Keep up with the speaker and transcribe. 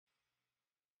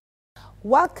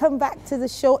Welcome back to the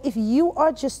show. If you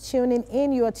are just tuning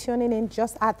in, you are tuning in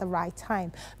just at the right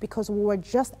time because we were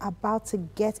just about to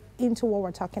get into what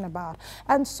we're talking about.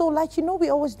 And so, like you know, we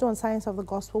always do on Science of the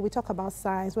Gospel, we talk about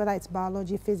science, whether it's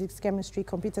biology, physics, chemistry,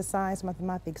 computer science,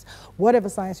 mathematics, whatever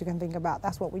science you can think about.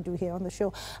 That's what we do here on the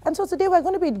show. And so today we're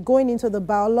going to be going into the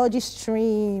biology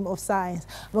stream of science.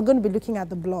 We're going to be looking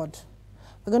at the blood.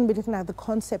 We're going to be looking at the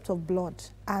concept of blood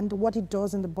and what it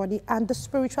does in the body and the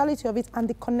spirituality of it and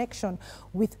the connection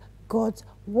with God's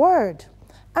word.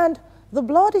 And the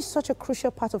blood is such a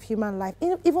crucial part of human life.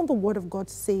 Even the word of God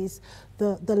says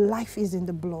the life is in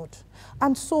the blood.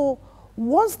 And so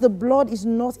once the blood is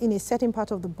not in a certain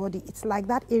part of the body, it's like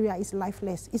that area is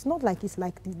lifeless. It's not like it's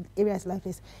like the area is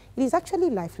lifeless. It is actually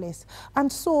lifeless.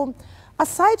 And so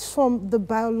aside from the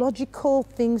biological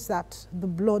things that the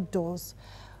blood does,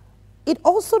 it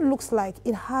also looks like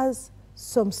it has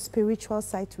some spiritual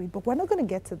side to it, but we're not going to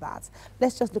get to that.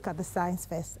 Let's just look at the science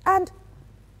first. And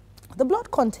the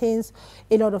blood contains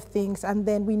a lot of things, and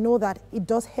then we know that it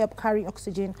does help carry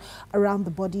oxygen around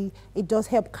the body. It does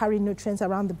help carry nutrients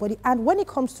around the body. And when it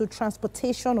comes to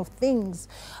transportation of things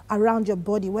around your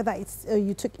body, whether it's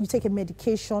you take a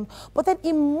medication, but then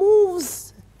it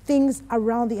moves things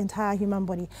around the entire human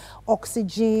body,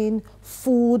 oxygen,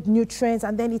 food, nutrients,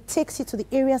 and then it takes it to the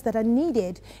areas that are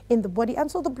needed in the body. And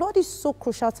so the blood is so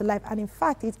crucial to life, and in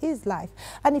fact, it is life.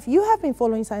 And if you have been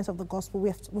following Science of the Gospel,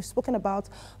 we've spoken about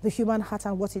the human heart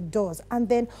and what it does. And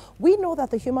then we know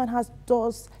that the human heart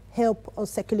does help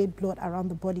us circulate blood around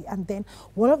the body. And then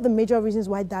one of the major reasons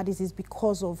why that is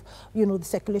because of, you know, the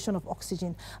circulation of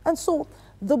oxygen. And so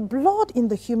the blood in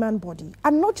the human body,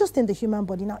 and not just in the human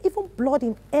body now, even blood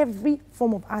in every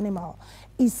form of animal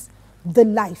is the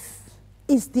life,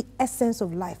 is the essence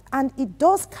of life. And it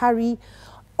does carry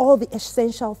all the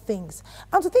essential things.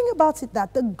 And to think about it,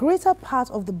 that the greater part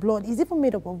of the blood is even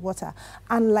made up of water.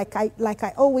 And like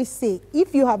I always say,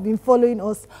 if you have been following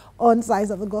us on Science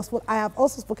of the Gospel, I have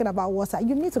also spoken about water.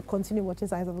 You need to continue watching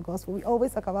Science of the Gospel. We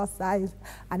always talk about science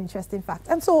and interesting facts.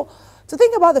 And so to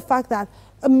think about the fact that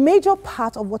a major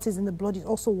part of what is in the blood is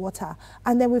also water.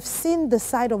 And then we've seen the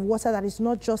side of water that is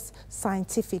not just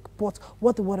scientific, but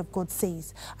what the Word of God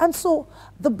says. And so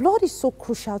the blood is so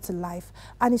crucial to life,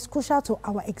 and it's crucial to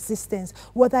our existence,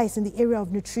 whether it's in the area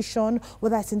of nutrition,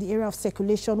 whether it's in the area of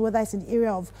circulation, whether it's in the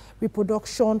area of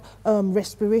reproduction,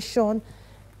 respiration.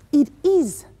 It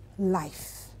is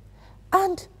life.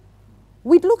 And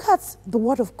we look at the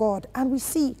Word of God and we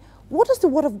see, what does the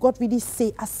Word of God really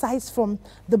say aside from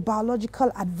the biological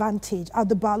advantage, or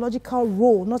the biological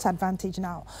role, not advantage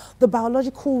now, the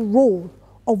biological role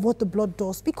of what the blood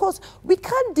does? Because we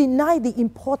can't deny the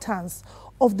importance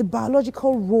of the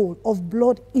biological role of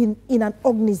blood in an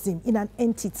organism, in an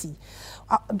entity.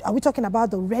 Are we talking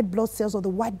about the red blood cells or the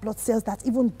white blood cells that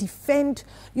even defend,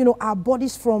 you know, our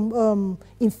bodies from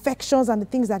infections and the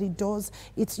things that it does?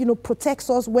 It, you know, protects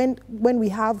us when we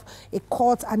have a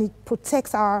cut, and it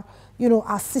protects our, you know,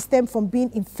 our system from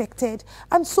being infected.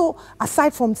 And so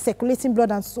aside from circulating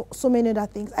blood and so many other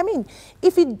things, I mean,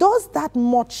 if it does that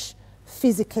much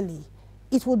physically,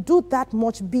 it will do that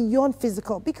much beyond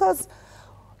physical, because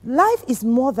life is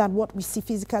more than what we see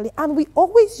physically, and we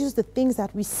always use the things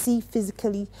that we see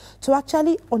physically to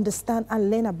actually understand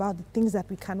and learn about the things that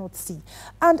we cannot see.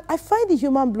 And I find the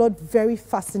human blood very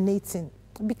fascinating,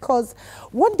 because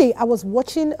one day I was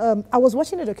watching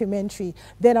a documentary,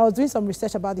 then I was doing some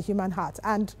research about the human heart,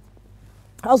 and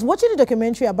I was watching a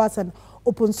documentary about an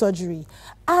open surgery,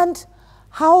 and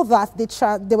how that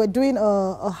they were doing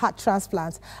a heart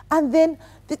transplant, and then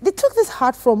they took this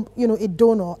heart from, you know, a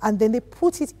donor, and then they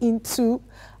put it into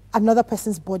another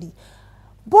person's body.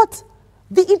 But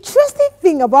the interesting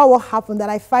thing about what happened that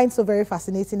I find so very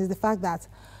fascinating is the fact that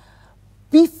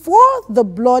before the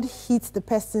blood hits the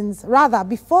person's, rather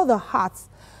before the heart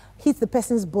hits the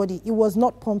person's body, it was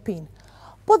not pumping.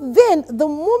 But then the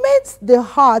moment the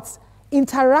heart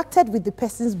interacted with the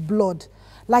person's blood,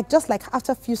 just like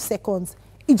after a few seconds,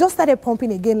 it just started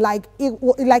pumping again, like it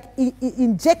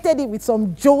injected it with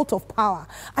some jolt of power.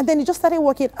 And then it just started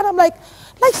working. And I'm like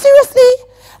seriously?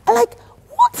 Like,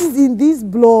 what is in this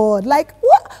blood? Like,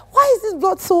 why is this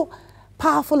blood so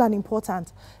powerful and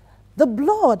important? The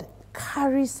blood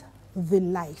carries the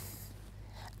life.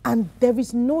 And there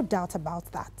is no doubt about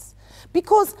that.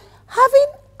 Because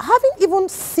having even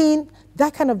seen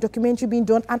that kind of documentary being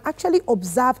done and actually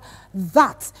observe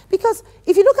that, because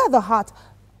if you look at the heart,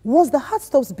 once the heart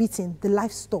stops beating, the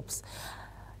life stops.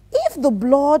 If the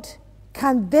blood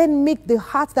can then make the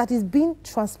heart that is being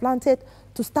transplanted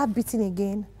to start beating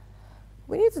again,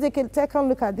 we need to take a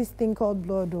look at this thing called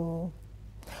blood.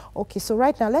 Okay, so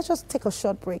right now, let's just take a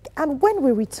short break. And when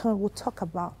we return, we'll talk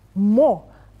about more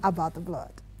about the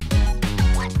blood.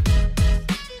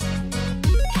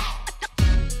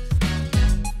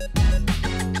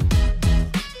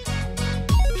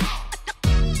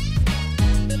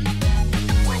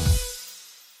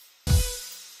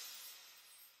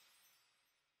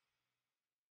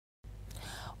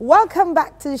 Welcome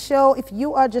back to the show. If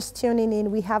you are just tuning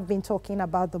in, we have been talking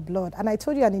about the blood. And I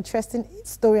told you an interesting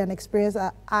story and experience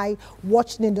I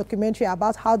watched in a documentary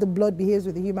about how the blood behaves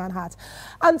with the human heart.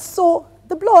 And so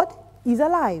the blood is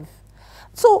alive.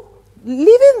 So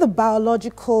leaving the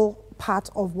biological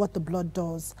part of what the blood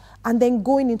does and then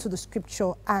going into the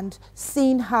scripture and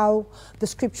seeing how the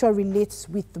scripture relates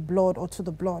with the blood or to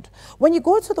the blood. When you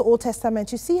go to the Old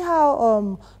Testament, you see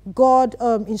how God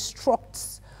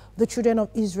instructs the children of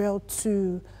Israel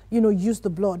to, use the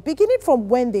blood, beginning from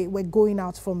when they were going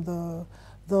out from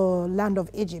the land of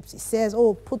Egypt. It says,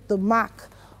 oh, put the mark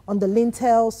on the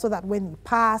lintel so that when you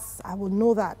pass, I will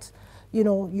know that,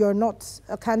 you're not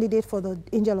a candidate for the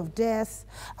angel of death.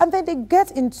 And then they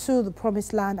get into the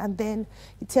promised land, and then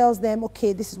he tells them,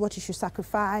 okay, this is what you should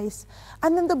sacrifice.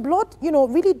 And then the blood,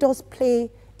 really does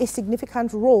play a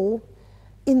significant role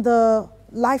in the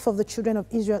life of the children of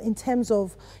Israel in terms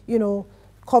of,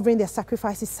 covering their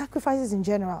sacrifices in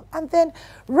general. And then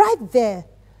right there,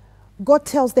 God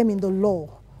tells them in the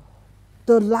law,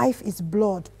 the life is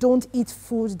blood. Don't eat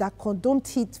food that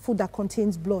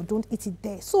contains blood. Don't eat it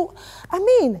there. So,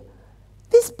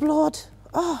 this blood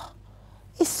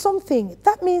is something.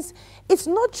 That means it's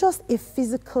not just a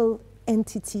physical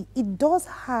entity. It does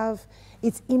have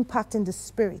its impact in the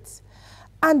spirit.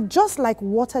 And just like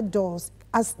water does,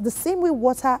 as the same way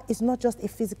water is not just a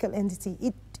physical entity,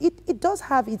 it does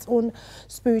have its own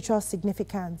spiritual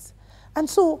significance. And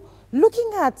so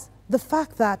looking at the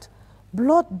fact that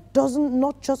blood doesn't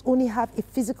not just only have a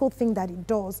physical thing that it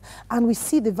does, and we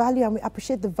see the value and we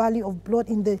appreciate the value of blood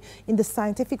in the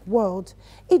scientific world,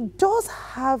 it does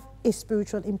have a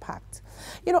spiritual impact.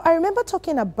 I remember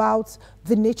talking about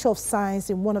the nature of science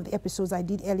in one of the episodes I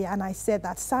did earlier, and I said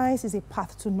that science is a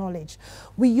path to knowledge.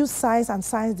 We use science and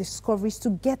science discoveries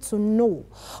to get to know.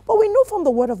 But we know from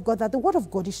the Word of God that the Word of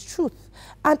God is truth.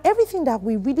 And everything that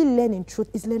we really learn in truth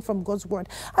is learned from God's Word.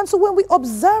 And so when we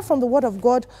observe from the Word of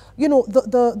God,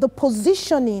 the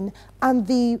positioning and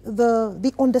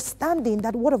the understanding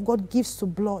that the Word of God gives to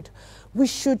blood, we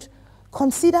should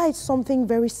consider it something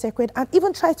very sacred and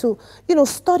even try to,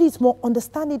 study it more,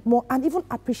 understand it more, and even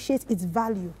appreciate its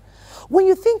value. When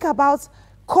you think about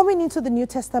coming into the New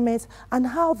Testament and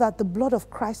how that the blood of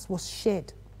Christ was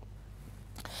shed,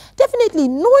 definitely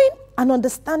knowing and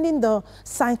understanding the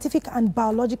scientific and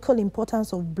biological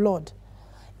importance of blood,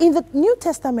 in the New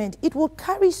Testament, it will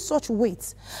carry such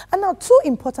weight. And now, two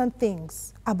important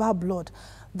things about blood.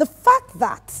 The fact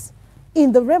that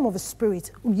in the realm of the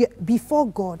spirit, before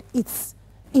God, it's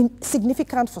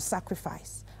significant for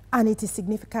sacrifice, and it is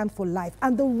significant for life.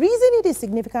 And the reason it is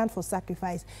significant for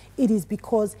sacrifice, it is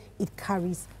because it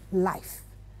carries life.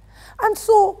 And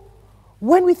so,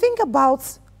 when we think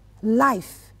about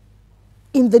life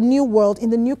in the new world, in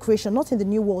the new creation, not in the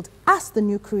new world, as the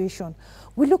new creation,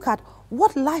 we look at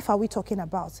what life are we talking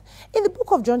about. In the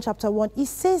book of John chapter 1, it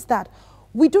says that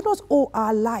we do not owe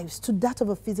our lives to that of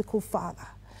a physical father.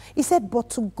 He said, but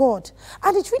to God.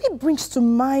 And it really brings to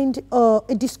mind a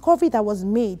discovery that was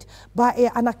made by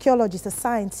an archaeologist, a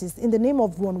scientist, in the name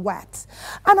of Ron Watt.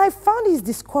 And I found his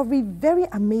discovery very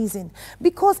amazing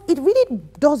because it really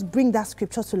does bring that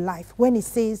scripture to life when it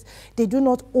says they do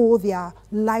not owe their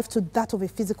life to that of a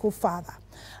physical father.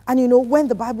 And when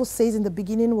the Bible says in the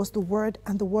beginning was the Word,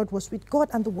 and the Word was with God,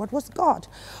 and the Word was God.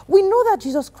 We know that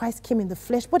Jesus Christ came in the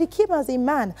flesh, but he came as a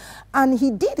man. And he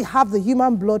did have the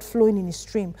human blood flowing in his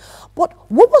stream. But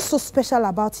what was so special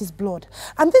about his blood?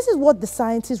 And this is what the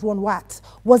scientist Ron Watt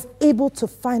was able to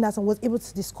find out and was able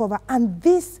to discover. And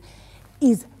this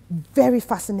is very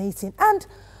fascinating. And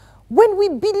when we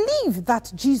believe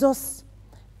that Jesus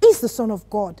is the Son of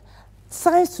God,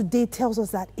 science today tells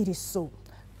us that it is so.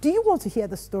 Do you want to hear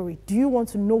the story? Do you want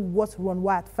to know what Ron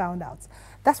Watt found out?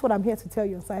 That's what I'm here to tell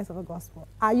you on Science of the Gospel.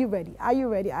 Are you ready? Are you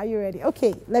ready? Are you ready?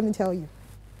 Okay, let me tell you.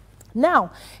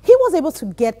 Now, he was able to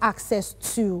get access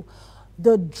to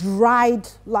the dried,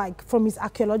 like from his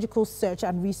archaeological search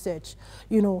and research,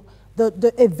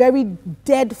 a very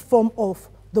dead form of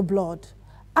the blood.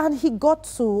 And he got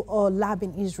to a lab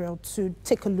in Israel to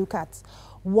take a look at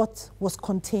what was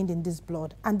contained in this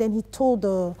blood. And then he told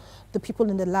the people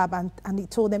in the lab, and he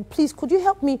told them, please, could you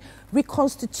help me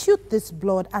reconstitute this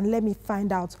blood and let me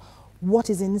find out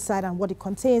what is inside and what it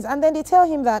contains. And then they tell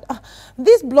him that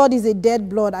this blood is a dead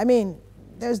blood.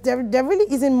 there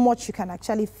really isn't much you can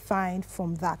actually find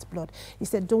from that blood. He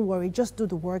said, don't worry, just do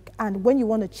the work. And when you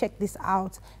want to check this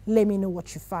out, let me know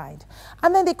what you find.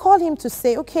 And then they called him to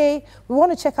say, okay, we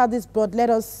want to check out this blood. Let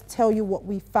us tell you what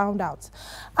we found out.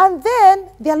 And then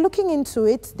they're looking into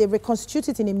it. They reconstitute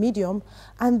it in a medium.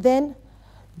 And then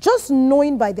just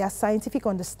knowing by their scientific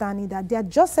understanding that there are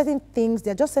just certain things,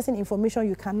 there are just certain information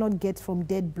you cannot get from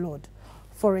dead blood.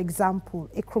 For example,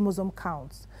 a chromosome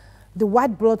count. The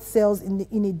white blood cells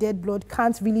in a dead blood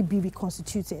can't really be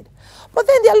reconstituted. But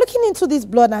then they're looking into this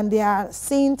blood and they are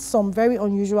seeing some very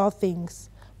unusual things.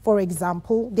 For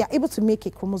example, they are able to make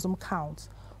a chromosome count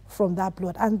from that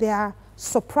blood, and they are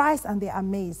surprised and they're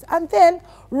amazed. And then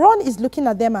Ron is looking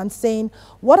at them and saying,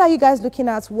 what are you guys looking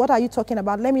at? What are you talking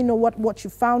about? Let me know what you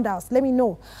found out. Let me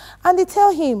know. And they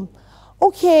tell him,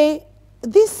 okay,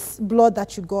 this blood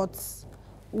that you got,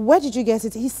 where did you get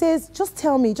it? He says, just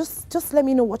tell me, just let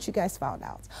me know what you guys found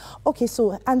out. Okay,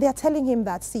 so, and they're telling him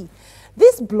that, see,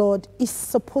 this blood is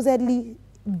supposedly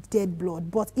dead blood,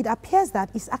 but it appears that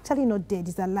it's actually not dead,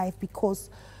 it's alive, because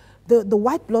the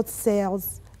white blood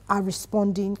cells are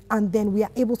responding, and then we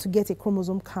are able to get a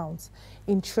chromosome count.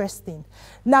 Interesting.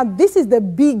 Now, this is the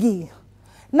biggie.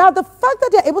 Now, the fact that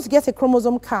they're able to get a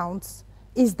chromosome count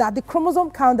is that the chromosome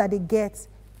count that they get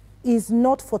is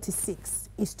not 46,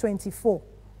 it's 24.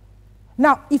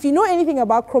 Now, if you know anything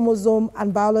about chromosome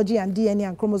and biology and DNA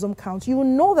and chromosome count, you will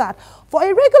know that for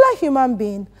a regular human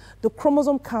being, the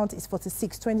chromosome count is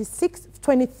 46,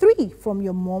 23 from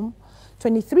your mom,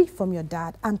 23 from your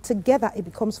dad, and together it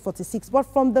becomes 46. But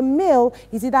from the male,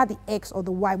 it's either the X or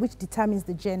the Y, which determines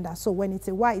the gender. So when it's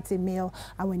a Y, it's a male,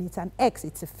 and when it's an X,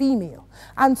 it's a female.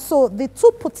 And so the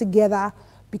two put together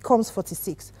becomes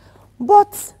 46.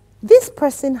 But this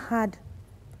person had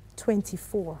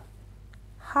 24.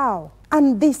 How?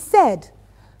 And they said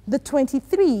the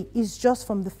 23 is just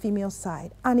from the female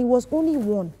side, and it was only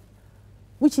one,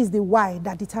 which is the Y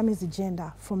that determines the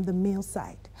gender, from the male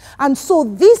side. And so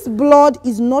this blood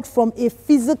is not from a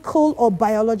physical or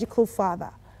biological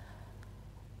father.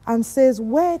 And says,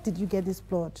 where did you get this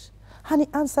blood? And he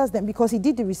answers them, because he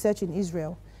did the research in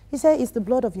Israel. He said, it's the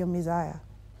blood of your Messiah.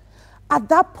 At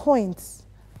that point,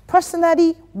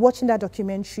 personally, watching that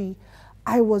documentary,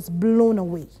 I was blown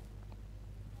away.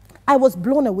 I was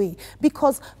blown away,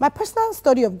 because my personal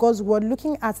study of God's word,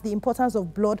 looking at the importance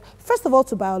of blood, first of all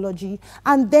to biology,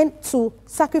 and then to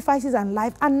sacrifices and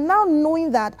life, and now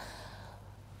knowing that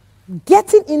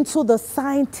getting into the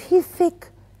scientific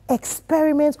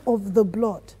experiment of the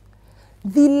blood,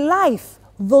 the life,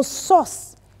 the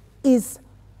source is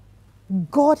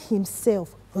God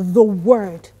himself, the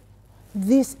word.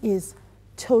 This is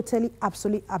totally,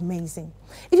 absolutely amazing.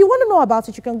 If you want to know about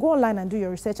it, you can go online and do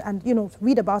your research and,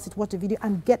 read about it, watch the video,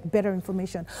 and get better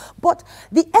information. But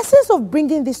the essence of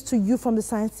bringing this to you from the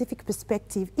scientific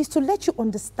perspective is to let you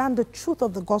understand the truth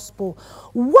of the gospel.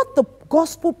 What the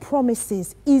gospel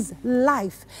promises is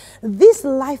life. This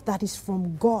life that is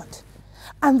from God,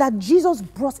 and that Jesus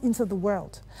brought into the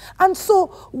world. And so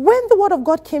when the word of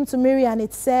God came to Mary and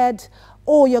it said,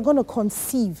 oh, you're going to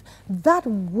conceive, that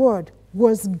word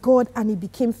was God, and it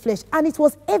became flesh, and it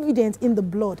was evident in the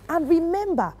blood. And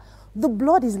remember, the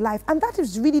blood is life, and that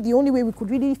is really the only way we could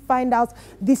really find out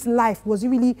this life was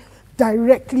really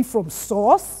directly from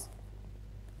source.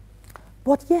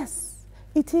 But yes,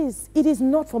 it is. It is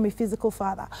not from a physical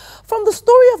father. From the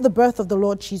story of the birth of the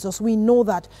Lord Jesus, we know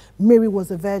that Mary was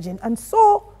a virgin, and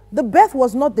so the birth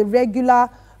was not the regular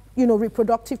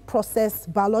reproductive process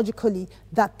biologically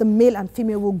that the male and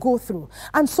female will go through.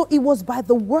 And so it was by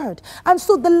the word. And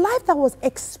so the life that was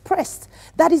expressed,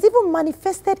 that is even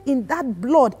manifested in that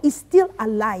blood, is still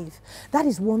alive. That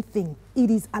is one thing.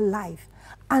 It is alive.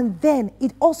 And then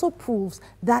it also proves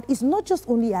that it's not just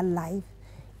only alive,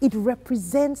 it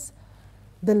represents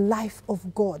the life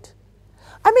of God.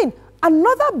 I mean,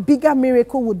 another bigger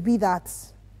miracle would be that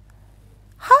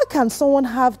how can someone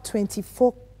have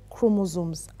 24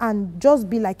 chromosomes and just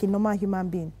be like a normal human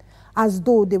being as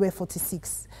though they were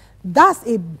 46? That's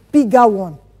a bigger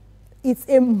one. It's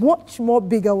a much more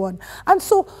bigger one. And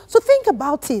so think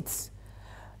about it.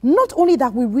 Not only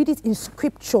that we read it in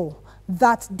scripture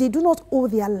that they do not owe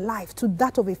their life to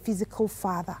that of a physical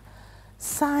father.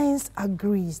 Science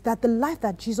agrees that the life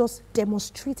that Jesus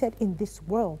demonstrated in this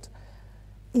world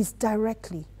is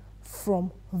directly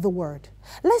from the word.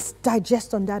 Let's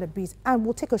digest on that a bit, and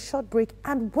we'll take a short break,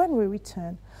 and when we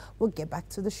return, we'll get back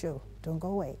to the show. Don't go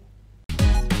away.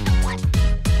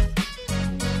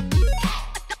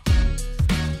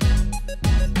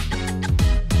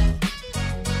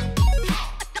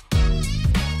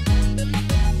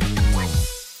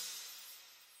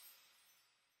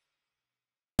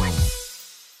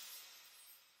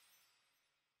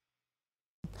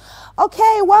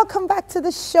 Okay, welcome back to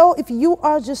the show. If you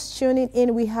are just tuning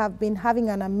in, we have been having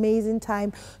an amazing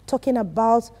time talking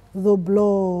about the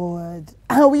blood.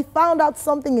 And we found out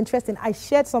something interesting. I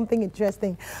shared something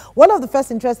interesting. One of the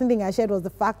first interesting thing I shared was the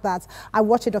fact that I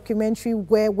watched a documentary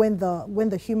where when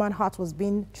the human heart was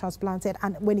being transplanted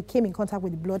and when it came in contact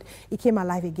with the blood, it came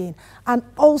alive again. And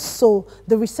also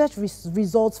the research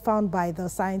results found by the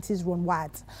scientist Ron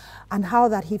Watt, and how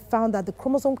that he found that the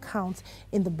chromosome count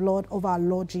in the blood of our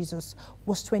Lord Jesus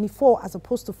was 24 as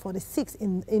opposed to 46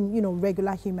 in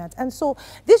regular humans. And so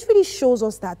this really shows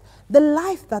us that the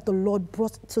life that the Lord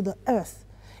brought to the earth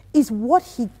is what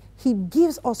he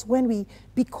gives us when we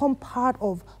become part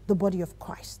of the body of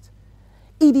Christ.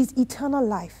 It is eternal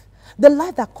life. The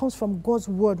life that comes from God's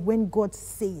word when God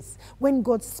says, when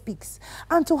God speaks.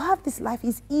 And to have this life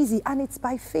is easy, and it's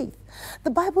by faith.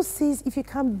 The Bible says if you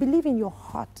can believe in your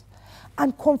heart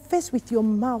and confess with your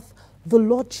mouth the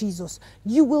Lord Jesus,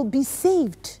 you will be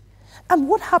saved. And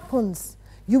what happens?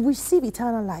 You receive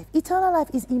eternal life. Eternal life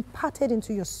is imparted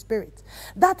into your spirit.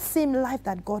 That same life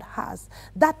that God has,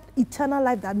 that eternal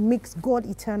life that makes God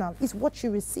eternal, is what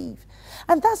you receive.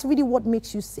 And that's really what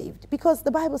makes you saved. Because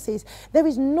the Bible says, there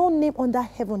is no name under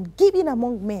heaven given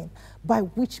among men by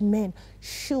which men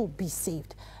should be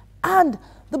saved. And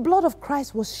the blood of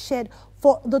Christ was shed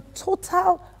for the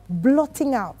total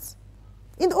blotting out.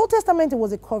 In the Old Testament, it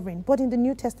was a covering, but in the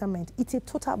New Testament, it's a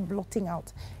total blotting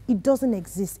out. It doesn't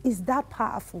exist. It's that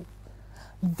powerful.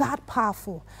 That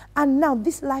powerful. And now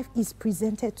this life is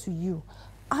presented to you.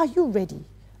 Are you ready?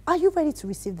 Are you ready to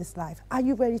receive this life? Are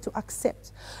you ready to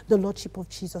accept the Lordship of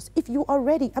Jesus? If you are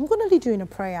ready, I'm going to lead you in a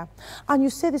prayer. And you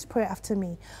say this prayer after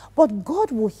me. But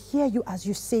God will hear you as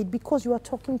you say it because you are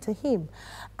talking to him.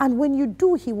 And when you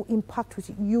do, he will impact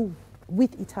with you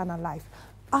with eternal life.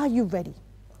 Are you ready?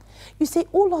 You say,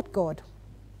 oh Lord God,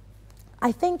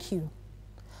 I thank you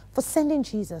for sending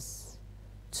Jesus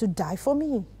to die for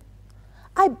me.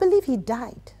 I believe he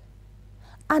died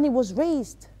and he was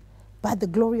raised by the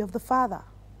glory of the Father.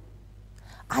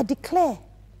 I declare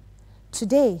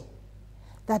today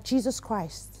that Jesus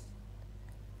Christ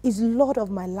is Lord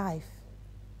of my life.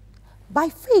 By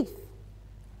faith,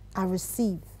 I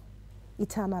receive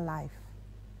eternal life.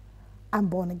 I'm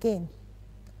born again.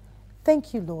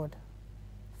 Thank you, Lord,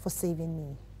 for saving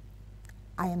me.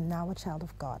 I am now a child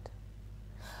of God.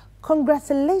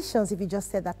 Congratulations if you just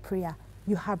said that prayer.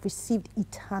 You have received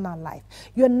eternal life.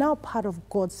 You are now part of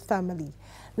God's family.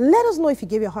 Let us know if you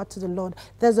gave your heart to the Lord.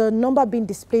 There's a number being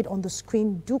displayed on the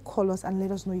screen. Do call us and let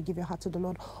us know you give your heart to the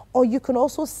Lord. Or you can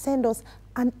also send us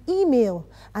an email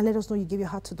and let us know you give your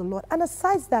heart to the Lord. And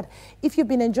aside that, if you've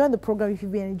been enjoying the program, if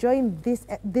you've been enjoying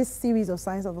this series of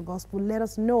Signs of the Gospel, let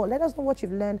us know. Let us know what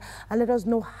you've learned and let us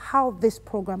know how this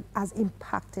program has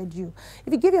impacted you.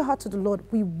 If you give your heart to the Lord,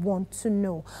 we want to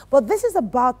know. But this is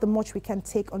about the much we can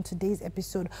take on today's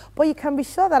episode. But you can be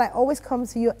sure that I always come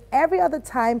to you every other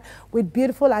time with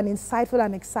beautiful and insightful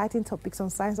and exciting topics on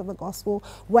Signs of the Gospel,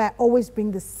 where I always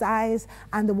bring the science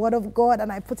and the Word of God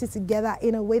and I put it together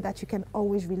in a way that you can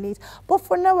always relate. But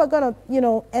for now, we're going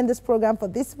to, end this program for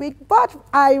this week. But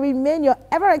I remain your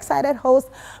ever excited host,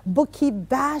 Buki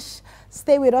Bash.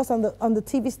 Stay with us on the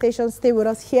TV station. Stay with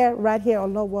us here, right here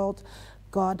on Love World.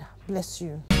 God bless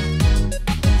you.